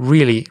is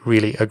really,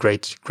 really a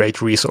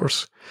great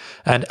resource.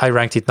 And I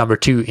ranked it number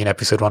 2 in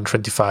episode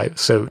 125.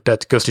 So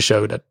that goes to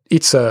show that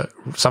it's a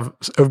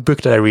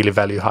book that I really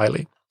value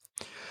highly.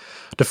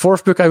 The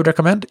 4th book I would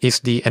recommend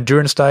is The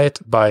Endurance Diet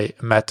by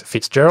Matt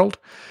Fitzgerald.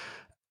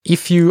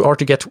 If you are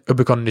to get a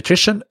book on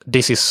nutrition,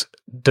 this is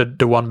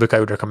the one book I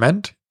would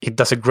recommend. It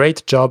does a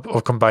great job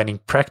of combining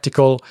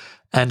practical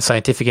and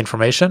scientific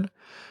information.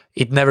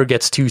 It never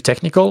gets too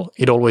technical.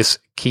 It always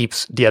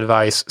keeps the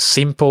advice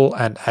simple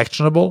and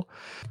actionable.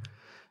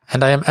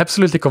 And I am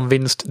absolutely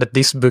convinced that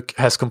this book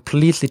has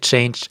completely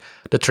changed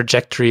the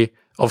trajectory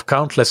of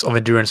countless of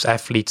endurance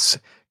athletes'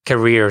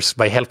 careers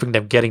by helping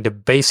them getting the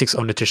basics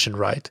of nutrition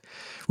right,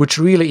 which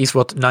really is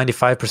what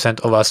 95%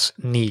 of us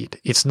need.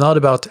 It's not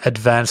about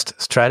advanced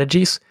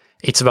strategies,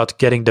 it's about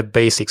getting the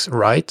basics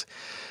right.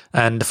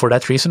 And for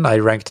that reason, I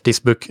ranked this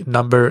book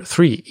number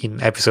 3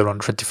 in episode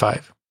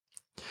 125.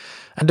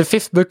 And the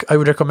 5th book I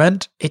would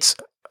recommend, it's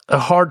a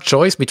hard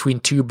choice between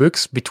 2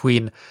 books,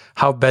 between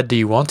How Bad Do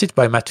You Want It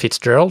by Matt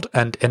Fitzgerald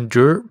and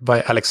Endure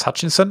by Alex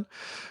Hutchinson.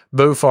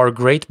 Both are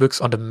great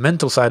books on the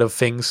mental side of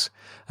things,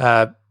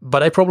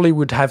 but I probably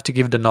would have to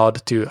give the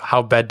nod to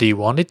How Bad Do You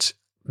Want It,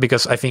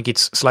 because I think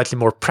it's slightly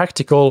more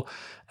practical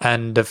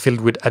and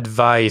filled with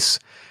advice,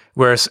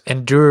 whereas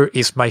Endure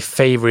is my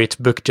favorite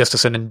book just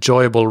as an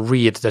enjoyable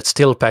read that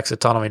still packs a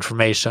ton of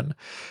information,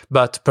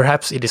 but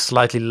perhaps it is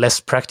slightly less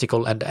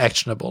practical and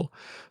actionable.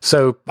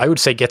 So I would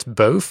say get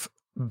both,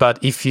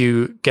 but if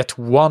you get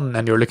one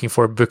and you're looking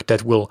for a book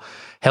that will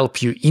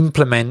help you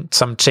implement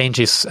some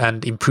changes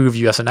and improve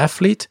you as an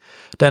athlete,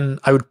 then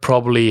I would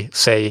probably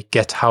say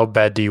get How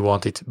Bad Do You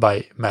Want It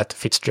by Matt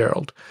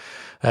Fitzgerald.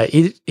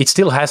 It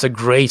still has a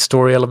great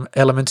story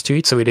element to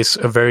it, so it is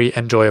a very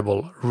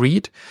enjoyable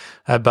read,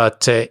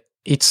 but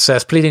it's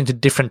split into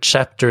different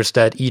chapters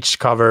that each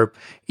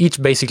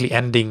basically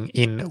ending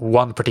in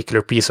one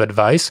particular piece of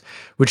advice,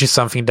 which is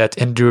something that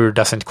Endure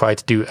doesn't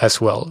quite do as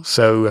well.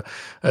 So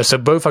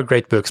both are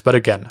great books, but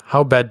again,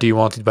 How Bad Do You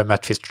Want It by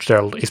Matt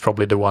Fitzgerald is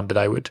probably the one that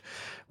I would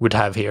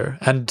have here.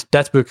 And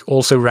that book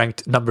also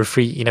ranked number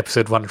 3 in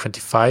episode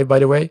 125, by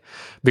the way,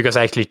 because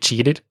I actually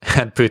cheated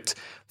and put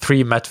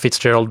 3 Matt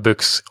Fitzgerald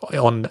books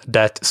on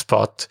that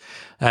spot.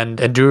 And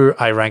Endure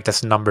I ranked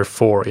as number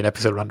 4 in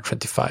episode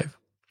 125.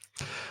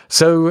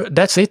 So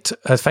that's it.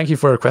 Thank you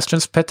for your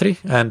questions, Petri,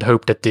 and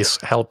hope that this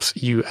helps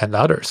you and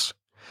others.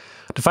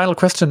 The final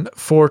question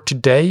for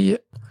today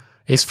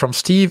is from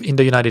Steve in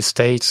the United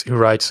States, who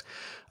writes,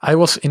 I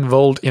was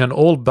involved in an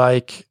old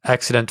bike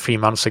accident 3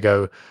 months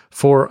ago.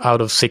 4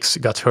 out of 6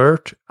 got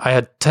hurt. I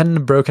had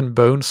 10 broken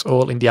bones,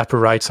 all in the upper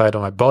right side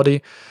of my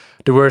body.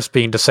 The worst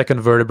being the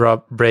second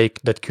vertebra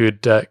break that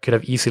could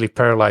have easily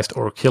paralyzed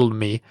or killed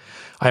me.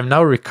 I am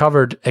now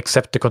recovered,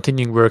 except the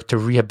continuing work to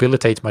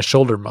rehabilitate my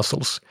shoulder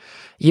muscles.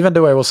 Even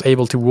though I was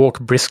able to walk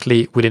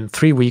briskly within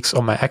 3 weeks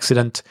of my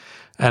accident,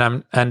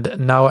 and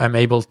now I'm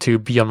able to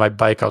be on my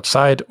bike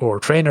outside or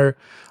trainer,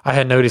 I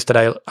had noticed that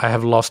I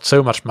have lost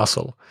so much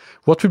muscle.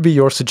 What would be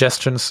your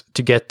suggestions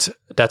to get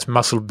that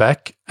muscle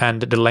back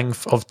and the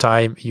length of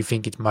time you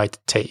think it might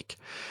take?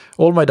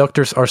 All my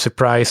doctors are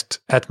surprised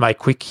at my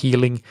quick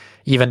healing,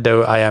 even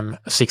though I am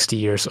 60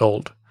 years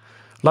old.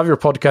 Love your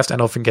podcast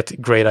and often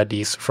get great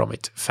ideas from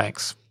it.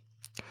 Thanks.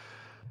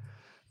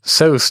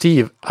 So,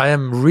 Steve, I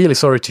am really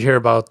sorry to hear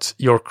about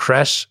your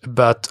crash,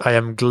 but I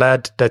am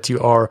glad that you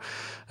are,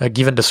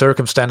 given the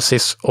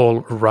circumstances, all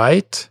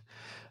right.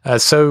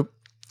 So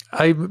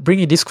I'm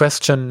bringing this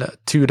question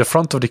to the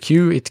front of the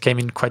queue. It came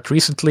in quite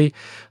recently,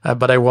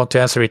 but I want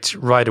to answer it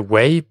right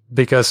away,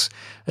 because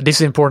this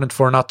is important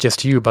for not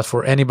just you, but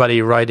for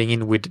anybody writing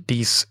in with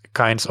these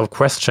kinds of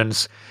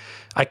questions.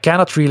 I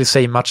cannot really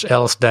say much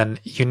else than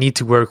you need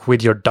to work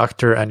with your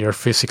doctor and your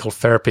physical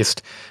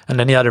therapist and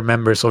any other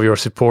members of your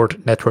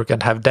support network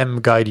and have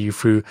them guide you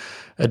through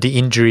the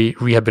injury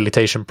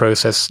rehabilitation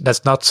process.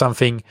 That's not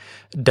something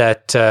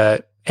that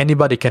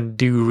anybody can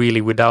do really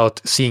without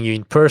seeing you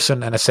in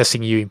person and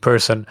assessing you in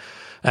person.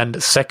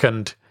 And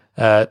second,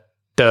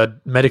 the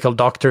medical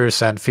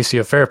doctors and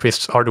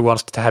physiotherapists are the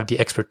ones that have the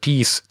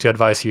expertise to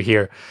advise you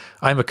here.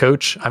 I'm a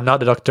coach. I'm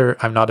not a doctor.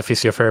 I'm not a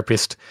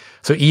physiotherapist.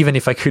 So even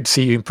if I could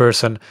see you in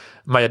person,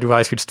 my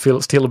advice would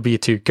still be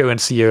to go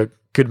and see a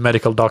good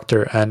medical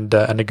doctor and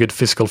a good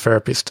physical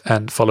therapist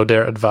and follow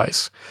their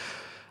advice.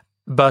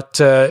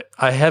 But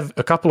I have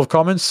a couple of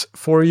comments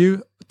for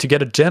you to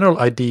get a general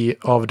idea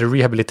of the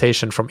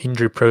rehabilitation from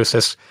injury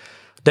process.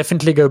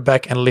 Definitely go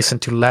back and listen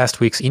to last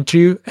week's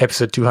interview,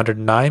 episode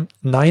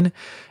 209,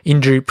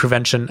 Injury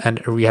Prevention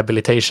and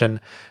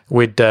Rehabilitation,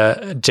 with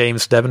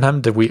James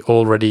Debenham that we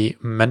already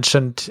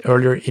mentioned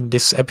earlier in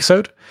this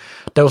episode.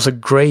 That was a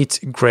great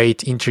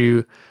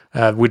interview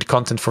with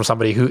content from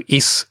somebody who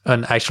is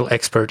an actual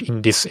expert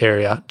in this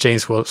area.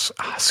 James was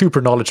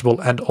super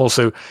knowledgeable and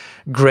also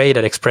great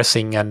at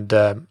expressing and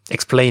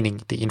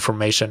explaining the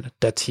information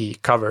that he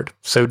covered.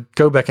 So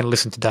go back and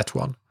listen to that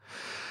one.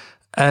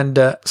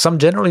 And some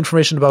general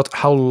information about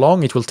how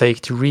long it will take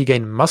to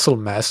regain muscle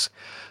mass.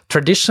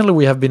 Traditionally,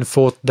 we have been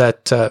taught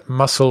that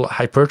muscle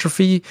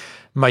hypertrophy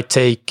might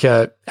take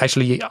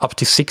actually up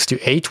to 6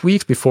 to 8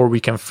 weeks before we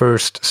can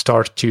first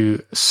start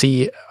to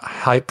see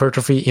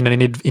hypertrophy in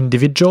an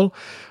individual.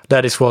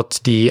 That is what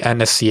the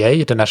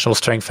NSCA, the National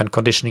Strength and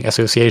Conditioning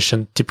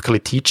Association, typically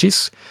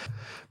teaches.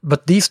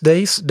 But these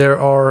days, there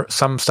are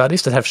some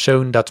studies that have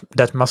shown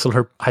that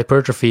muscle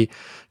hypertrophy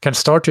can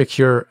start to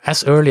occur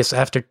as early as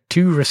after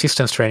 2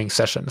 resistance training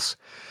sessions.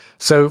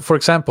 So, for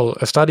example,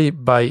 a study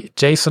by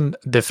Jason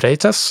De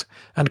Freitas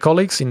and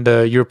colleagues in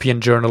the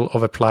European Journal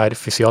of Applied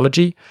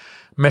Physiology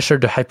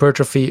measured the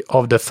hypertrophy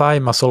of the thigh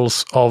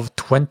muscles of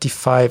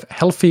 25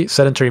 healthy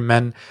sedentary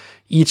men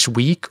each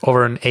week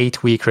over an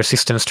 8-week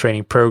resistance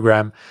training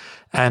program,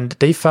 and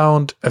they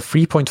found a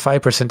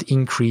 3.5%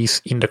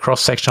 increase in the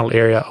cross-sectional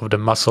area of the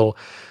muscle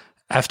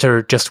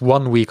after just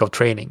 1 week of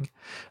training.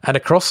 And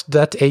across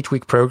that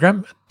 8-week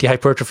program, the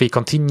hypertrophy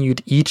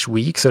continued each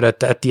week, so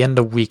that at the end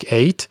of week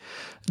 8,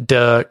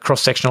 the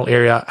cross-sectional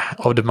area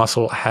of the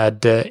muscle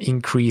had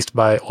increased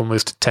by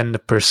almost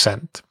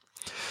 10%.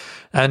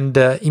 And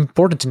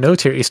important to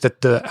note here is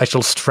that the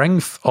actual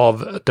strength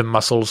of the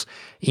muscles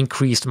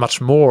increased much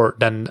more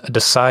than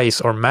the size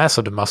or mass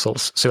of the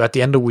muscles. So at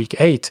the end of week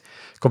 8,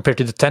 compared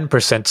to the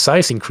 10%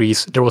 size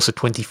increase, there was a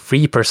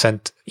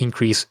 23%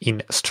 increase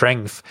in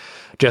strength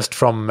just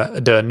from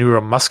the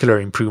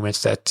neuromuscular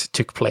improvements that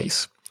took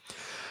place.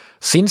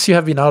 Since you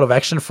have been out of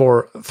action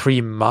for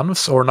 3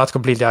 months, or not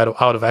completely out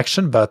of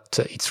action, but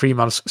it's 3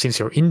 months since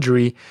your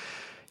injury,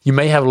 you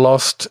may have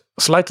lost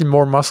slightly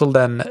more muscle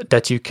than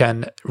that you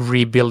can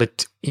rebuild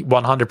it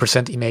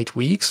 100% in 8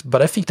 weeks.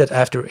 But I think that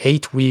after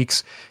 8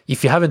 weeks,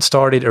 if you haven't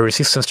started a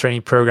resistance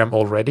training program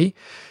already,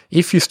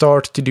 if you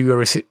start to do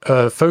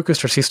a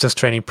focused resistance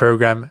training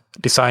program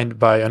designed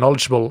by a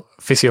knowledgeable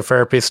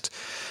physiotherapist,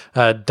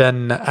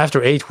 then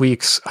after 8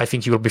 weeks, I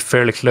think you will be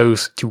fairly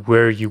close to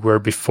where you were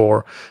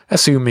before,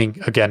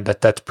 assuming, again,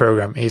 that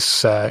program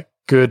is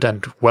good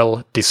and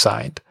well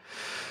designed.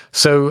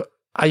 So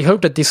I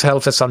hope that this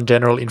helps as some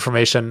general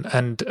information,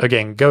 and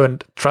again, go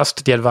and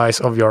trust the advice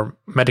of your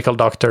medical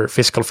doctor,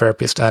 physical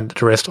therapist, and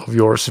the rest of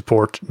your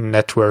support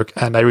network.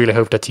 And I really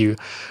hope that you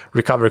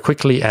recover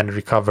quickly and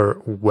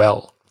recover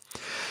well.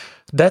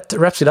 That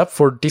wraps it up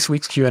for this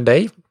week's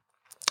Q&A.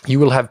 You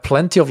will have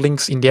plenty of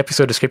links in the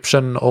episode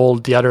description. All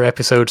the other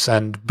episodes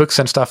and books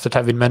and stuff that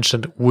have been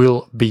mentioned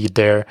will be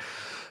there.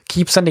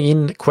 Keep sending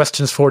in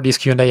questions for these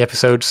Q&A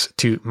episodes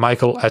to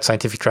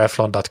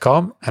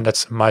michael@scientifictriathlon.com, and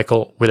that's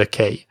Michael with a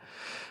K.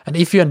 And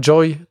if you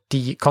enjoy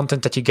the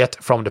content that you get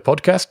from the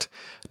podcast,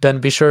 then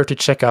be sure to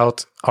check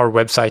out our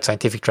website,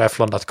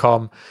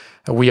 scientifictriathlon.com.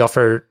 We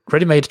offer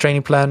ready-made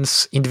training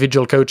plans,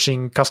 individual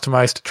coaching,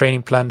 customized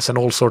training plans, and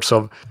all sorts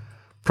of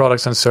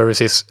products and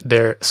services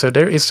there. So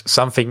there is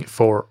something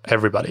for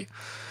everybody.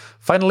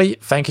 Finally,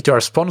 thank you to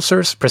our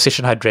sponsors,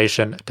 Precision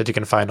Hydration, that you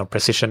can find on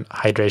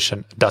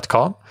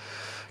precisionhydration.com.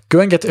 Go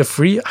and get a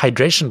free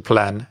hydration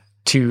plan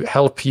to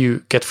help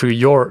you get through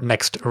your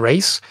next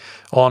race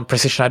on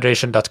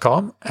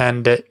precisionhydration.com,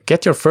 and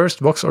get your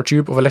first box or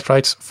tube of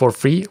electrolytes for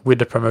free with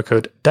the promo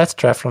code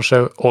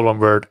ThatTriathlonShow, all one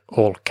word,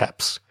 all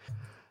caps.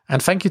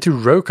 And thank you to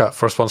Roka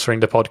for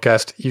sponsoring the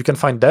podcast. You can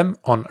find them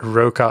on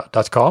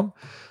roka.com.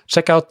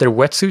 Check out their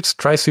wetsuits,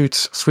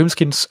 tri-suits,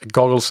 swimskins,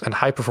 goggles, and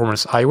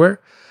high-performance eyewear,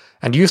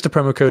 and use the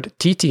promo code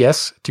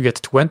TTS to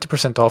get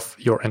 20% off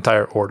your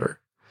entire order.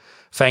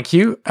 Thank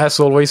you, as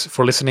always,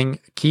 for listening.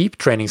 Keep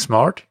training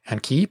smart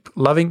and keep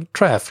loving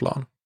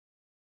triathlon.